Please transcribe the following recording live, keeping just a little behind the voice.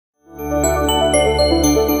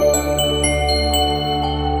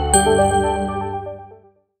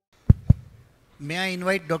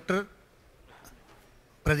invite Dr.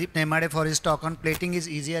 Pradip Nemade for his talk on plating is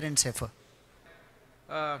easier and safer.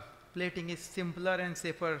 Plating is simpler and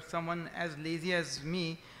safer. Someone as lazy as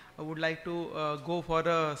me would like to go for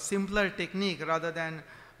a simpler technique rather than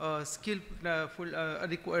a skillful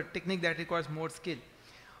technique that requires more skill.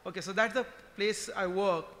 Okay, so that's the place I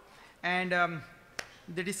work, and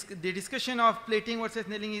the discussion of plating versus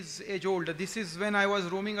nailing is age old. This is when I was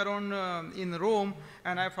roaming around in Rome,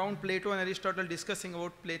 and I found Plato and Aristotle discussing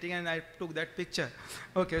about plating, and I took that picture.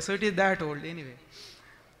 Okay, so it is that old anyway.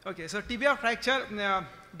 Okay, so tibia fracture,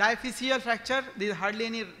 diaphyseal fracture, there is hardly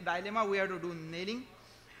any dilemma, we have to do nailing.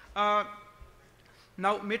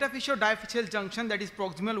 Now, metaphysio-diaphyseal junction, that is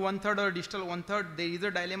proximal 1/3 or distal 1/3, there is a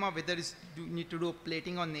dilemma whether you need to do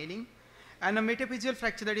plating or nailing. And a metaphyseal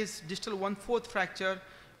fracture, that is distal 1/4 fracture,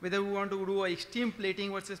 whether we want to do a extreme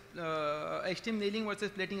plating versus extreme nailing versus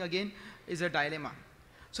plating, again is a dilemma.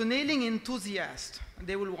 So nailing enthusiasts,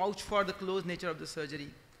 they will vouch for the close nature of the surgery.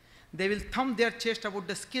 They will thump their chest about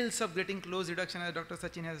the skills of getting close reduction, as Dr.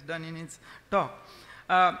 Sachin has done in his talk.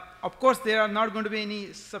 Of course, there are not going to be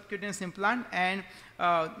any subcutaneous implant, and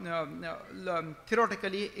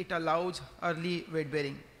theoretically it allows early weight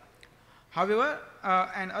bearing. However,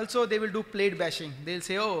 and also they will do plate bashing. They will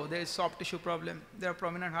say, oh, there is soft tissue problem, there are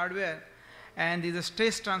prominent hardware, and there is a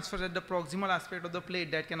stress transfer at the proximal aspect of the plate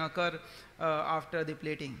that can occur after the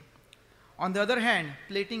plating. On the other hand,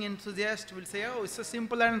 plating enthusiasts will say, oh, it's a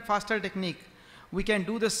simpler and faster technique. We can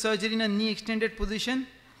do the surgery in a knee extended position.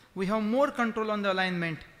 We have more control on the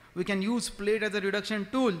alignment. We can use plate as a reduction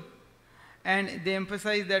tool. And they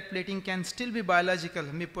emphasize that plating can still be biological,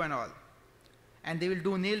 MIPO and all. And they will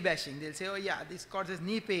do nail bashing. They'll say, oh yeah, this causes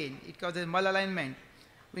knee pain. It causes malalignment.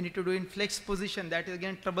 We need to do in flex position. That is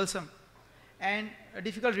again troublesome. And a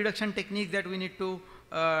difficult reduction technique that we need to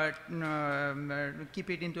keep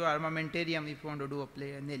it into armamentarium if you want to do a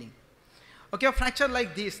nailing. Okay, a fracture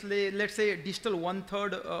like this, let's say distal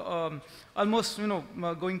 1/3, almost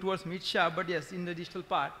going towards mid shaft, but yes, in the distal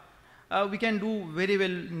part, we can do very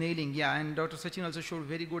well nailing. Yeah, and Dr. Sachin also showed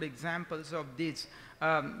very good examples of this.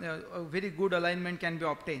 A very good alignment can be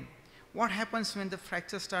obtained. What happens when the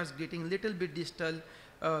fracture starts getting little bit distal?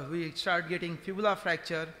 We start getting fibula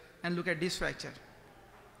fracture, and look at this fracture.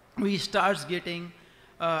 We start getting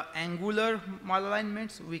angular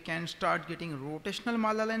malalignments, we can start getting rotational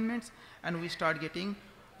malalignments, and we start getting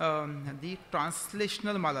the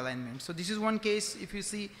translational malalignment. So this is one case. If you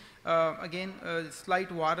see again slight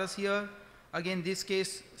varus here, again this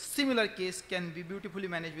case, similar case can be beautifully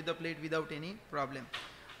managed with the plate without any problem.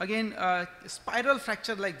 Again, spiral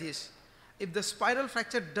fracture like this, if the spiral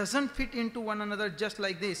fracture doesn't fit into one another just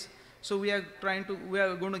like this, so we are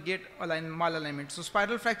going to get malalignment. So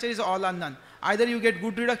spiral fracture is all or none. Either you get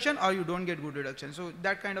good reduction or you don't get good reduction. So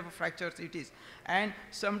that kind of a fracture it is. And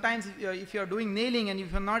sometimes if you are doing nailing and if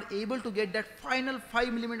you are not able to get that final 5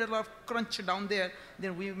 mm of crunch down there,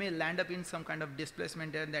 then we may land up in some kind of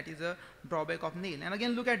displacement there, and that is a drawback of nail. And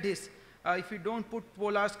again, look at this. If we don't put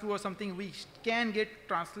polar screw or something, we can get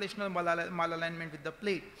translational malalignment with the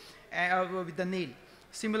plate, with the nail.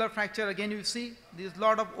 Similar fracture, again you see there is a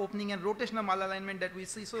lot of opening and rotational malalignment that we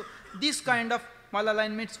see. So this kind of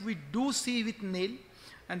malalignments we do see with nail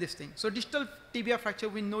and this thing. So distal tibia fracture,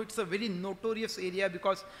 we know it's a very notorious area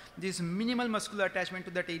because there is minimal muscular attachment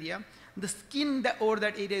to that area. The skin over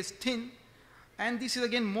that area is thin, and this is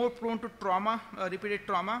again more prone to trauma, repeated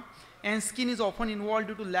trauma, and skin is often involved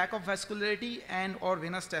due to lack of vascularity and or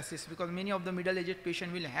venous stasis, because many of the middle-aged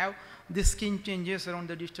patient will have the skin changes around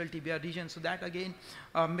the distal tibia region. So that again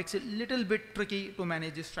makes it little bit tricky to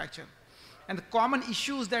manage this fracture. And the common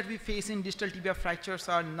issues that we face in distal tibia fractures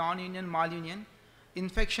are non-union, malunion,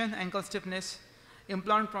 infection, ankle stiffness,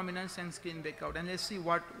 implant prominence, and skin breakout. And let's see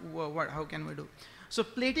how can we do. So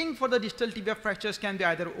plating for the distal tibia fractures can be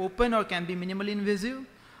either open or can be minimally invasive.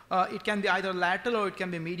 It can be either lateral or it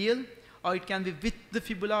can be medial, or it can be with the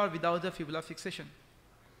fibula or without the fibula fixation.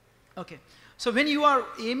 Okay. So when you are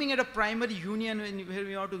aiming at a primary union, where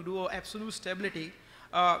you want to do absolute stability,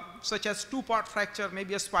 such as two-part fracture,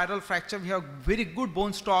 maybe a spiral fracture, we have very good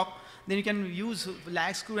bone stock, then you can use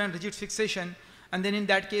lag screw and rigid fixation, and then in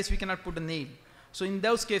that case we cannot put a nail. So in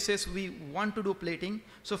those cases we want to do plating.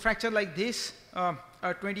 So fracture like this, a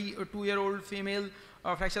 22-year-old female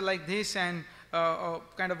fracture like this, and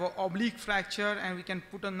kind of an oblique fracture, and we can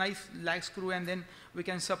put a nice lag screw, and then we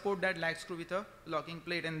can support that lag screw with a locking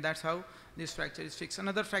plate, and that's how this fracture is fixed.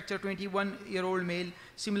 Another fracture, 21-year-old male,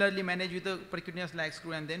 similarly managed with a percutaneous lag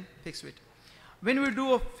screw and then fixed it. When we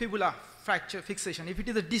do a fibula fracture fixation, if it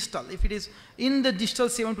is a distal, if it is in the distal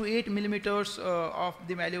 7 to 8 millimeters of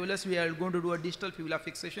the malleolus, we are going to do a distal fibula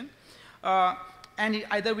fixation. and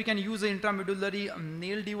either we can use an intramedullary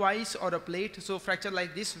nail device or a plate. So fracture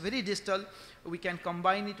like this, very distal, we can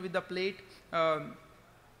combine it with the plate,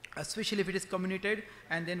 especially if it is comminuted,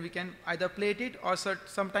 and then we can either plate it, or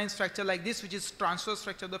sometimes fracture like this, which is transverse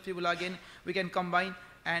fracture of the fibula, again we can combine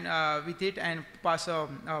and with it and pass a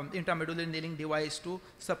intramedullary nailing device to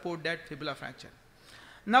support that fibula fracture.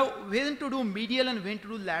 Now, when to do medial and when to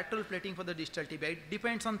do lateral plating for the distal tibia, it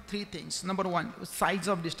depends on three things. Number one, size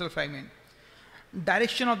of distal fragment,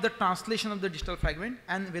 direction of the translation of the distal fragment,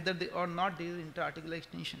 and whether they or not there is interarticular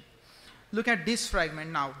extension. Look at this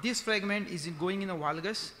fragment now. This fragment is going in a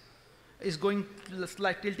valgus, is going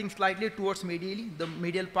tilting slightly towards medially, the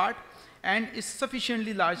medial part, and is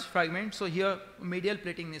sufficiently large fragment. So here medial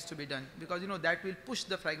plating needs to be done, because that will push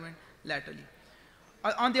the fragment laterally.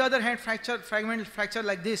 On the other hand, fracture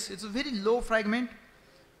like this, it's a very low fragment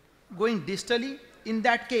going distally. In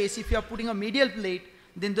that case, if you are putting a medial plate,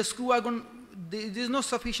 then the screw are going, there is no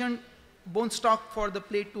sufficient bone stock for the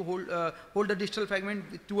plate to hold the distal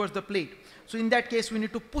fragment towards the plate. So in that case, we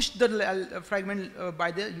need to push the fragment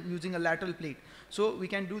by using a lateral plate. So we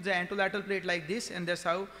can do the anterolateral plate like this, and that's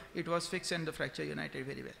how it was fixed and the fracture united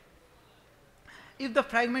very well. If the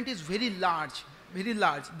fragment is very large,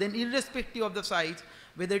 then irrespective of the size,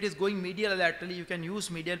 whether it is going medial or laterally, you can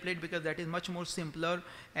use medial plate, because that is much more simpler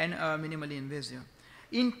and minimally invasive.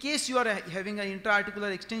 In case you are having an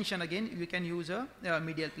intra-articular extension, again you can use a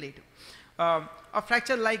medial plate. A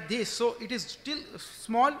fracture like this, so it is still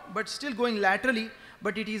small but still going laterally,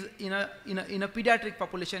 but it is in a pediatric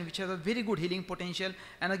population which has a very good healing potential,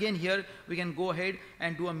 and again here we can go ahead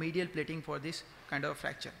and do a medial plating for this kind of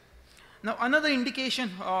fracture. Now another indication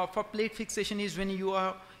for plate fixation is when you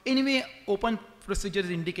are anyway open procedure is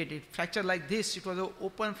indicated. Fracture like this, it was an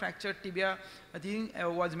open fracture tibia, I think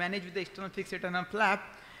was managed with the external fixator and a flap,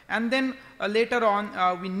 and then later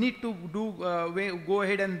on we need to do go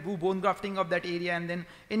ahead and do bone grafting of that area, and then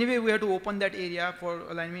anyway we have to open that area for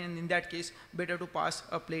alignment, and in that case better to pass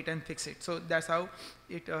a plate and fix it. So that's how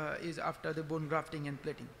it is after the bone grafting and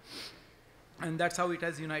plating, and that's how it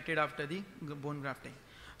has united after the bone grafting.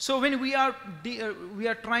 So when we are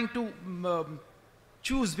trying to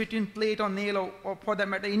choose between plate or nail, or for that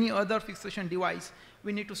matter any other fixation device,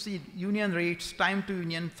 we need to see union rates, time to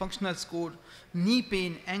union, functional score, knee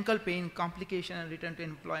pain, ankle pain, complication, and return to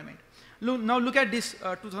employment. Now look at this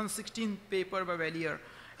 2016 paper by Vieira,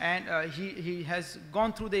 and he has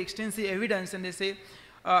gone through the extensive evidence, and they say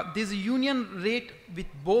this union rate with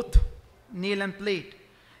both nail and plate,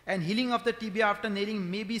 and healing of the tibia after nailing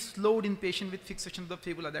may be slowed in patient with fixation of the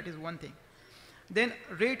fibula. That is one thing. Then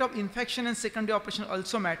rate of infection and secondary operation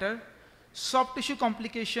also matter. Soft tissue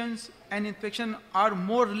complications and infection are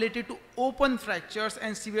more related to open fractures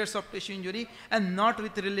and severe soft tissue injury, and not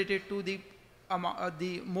related to the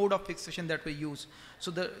mode of fixation that we use.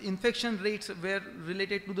 So the infection rates were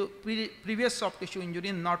related to the previous soft tissue injury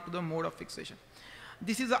and not to the mode of fixation.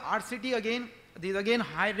 This is the RCT again. This is again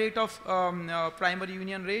high rate of primary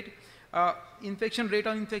union rate. Infection rate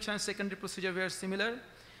on infection and secondary procedure were similar.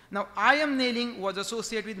 Now, IM nailing was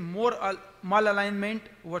associated with more malalignment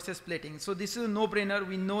versus plating. So this is a no-brainer.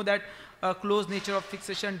 We know that close nature of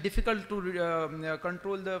fixation, difficult to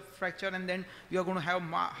control the fracture, and then you are going to have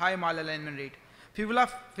high malalignment rate. Fibula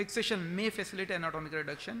fixation may facilitate anatomical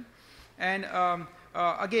reduction. And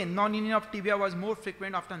again, non-union of tibia was more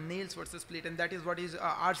frequent after nails versus plate, and that is what is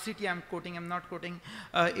RCT I'm quoting. I'm not quoting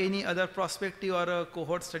any other prospective or a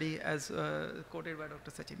cohort study as quoted by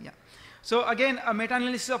Dr. Sachin. Yeah. So again, a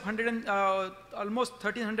meta-analysis of almost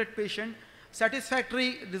 1300 patients.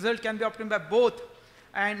 Satisfactory result can be obtained by both,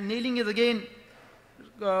 and nailing is again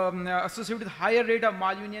associated with higher rate of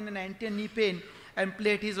malunion and anterior knee pain, and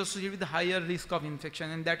plate is associated with higher risk of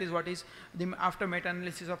infection, and that is what is the after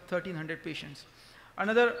meta-analysis of 1300 patients.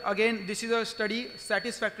 Another, again, this is a study,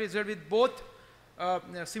 satisfactory result with both,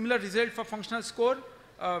 similar result for functional score.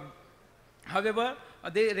 However,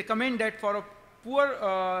 they recommend that for a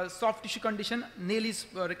poor soft tissue condition, nail is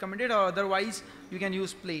recommended, or otherwise you can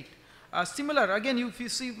use plate. Similar, again, if you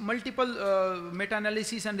see multiple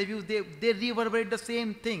meta-analyses and reviews, they reverberate the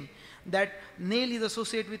same thing, that nail is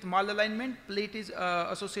associated with malalignment, plate is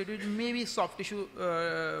associated with maybe soft tissue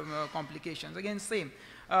complications. Again, same.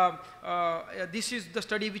 This is the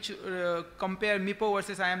study which compare MIPO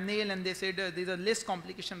versus IM nail, and they said there is a less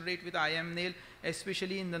complication rate with IM nail,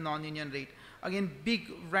 especially in the non-union rate. Again, big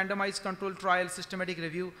randomized control trial, systematic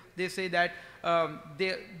review, they say that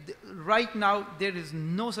right now there is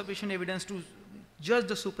no sufficient evidence to judge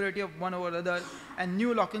the superiority of one over the other, and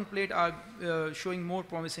new locking plate are showing more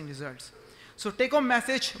promising results. So take home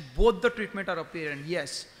message, both the treatment are apparent.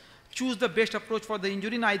 Yes, choose the best approach for the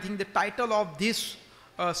injury. And I think the title of this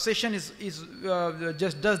session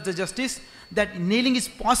just does the justice that nailing is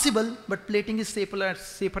possible, but plating is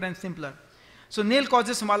safer and simpler. So nail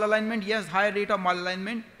causes malalignment, yes, higher rate of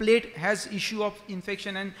malalignment. Plate has issue of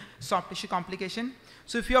infection and soft tissue complication.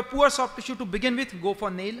 So if you have poor soft tissue to begin with, go for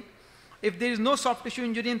nail. If there is no soft tissue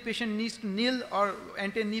injury and patient needs to nail or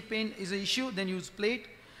anti-knee pain is an issue, then use plate.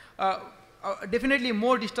 Definitely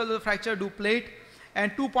more distal fracture, do plate.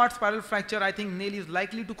 And 2-part spiral fracture, I think nail is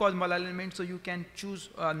likely to cause malalignment, so you can choose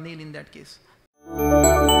nail in that case.